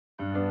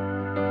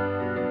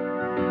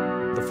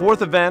The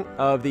fourth event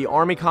of the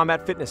Army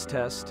Combat Fitness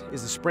Test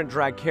is the Sprint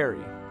Drag Carry.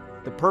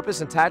 The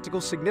purpose and tactical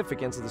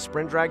significance of the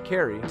Sprint Drag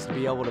Carry is to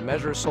be able to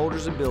measure a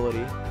soldier's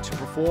ability to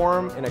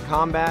perform in a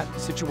combat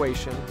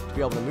situation, to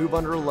be able to move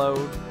under a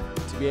load,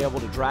 to be able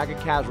to drag a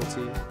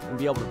casualty, and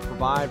be able to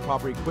provide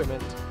proper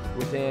equipment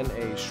within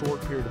a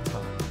short period of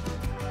time.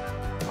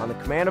 On the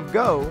command of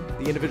go,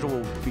 the individual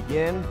will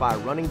begin by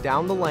running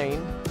down the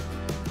lane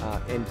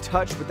and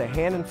touch with the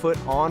hand and foot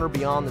on or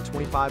beyond the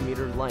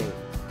 25-meter lane.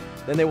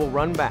 Then they will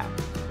run back.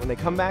 When they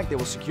come back, they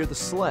will secure the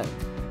sled.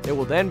 They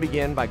will then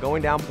begin by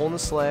going down, pulling the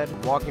sled,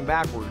 and walking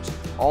backwards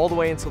all the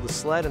way until the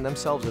sled and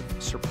themselves have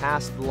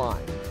surpassed the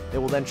line. They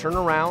will then turn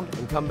around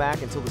and come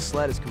back until the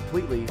sled has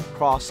completely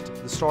crossed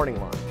the starting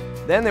line.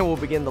 Then they will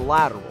begin the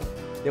lateral.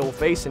 They will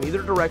face in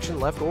either direction,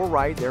 left or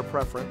right, their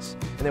preference,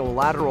 and they will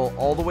lateral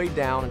all the way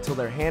down until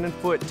their hand and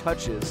foot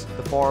touches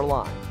the far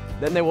line.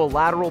 Then they will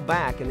lateral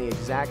back in the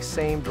exact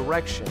same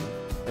direction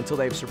until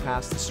they've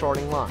surpassed the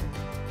starting line.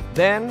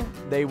 Then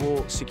they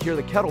will secure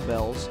the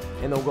kettlebells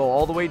and they'll go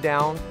all the way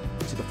down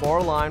to the far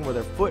line where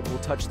their foot will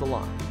touch the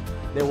line.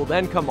 They will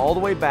then come all the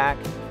way back,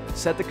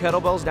 set the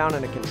kettlebells down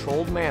in a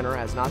controlled manner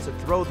as not to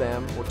throw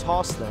them or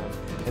toss them,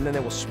 and then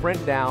they will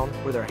sprint down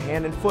where their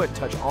hand and foot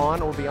touch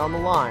on or beyond the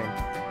line,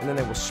 and then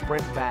they will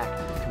sprint back,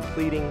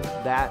 completing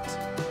that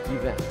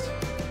event.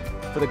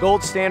 For the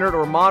gold standard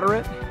or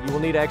moderate, you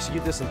will need to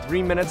execute this in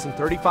 3 minutes and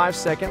 35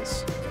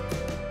 seconds.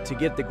 To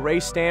get the gray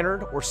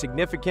standard or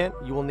significant,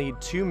 you will need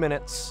 2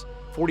 minutes,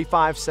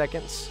 45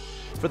 seconds.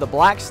 For the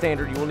black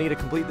standard, you will need to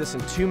complete this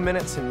in 2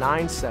 minutes and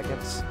 9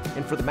 seconds.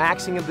 And for the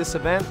maxing of this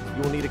event,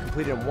 you will need to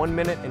complete it in 1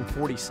 minute and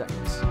 40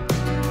 seconds.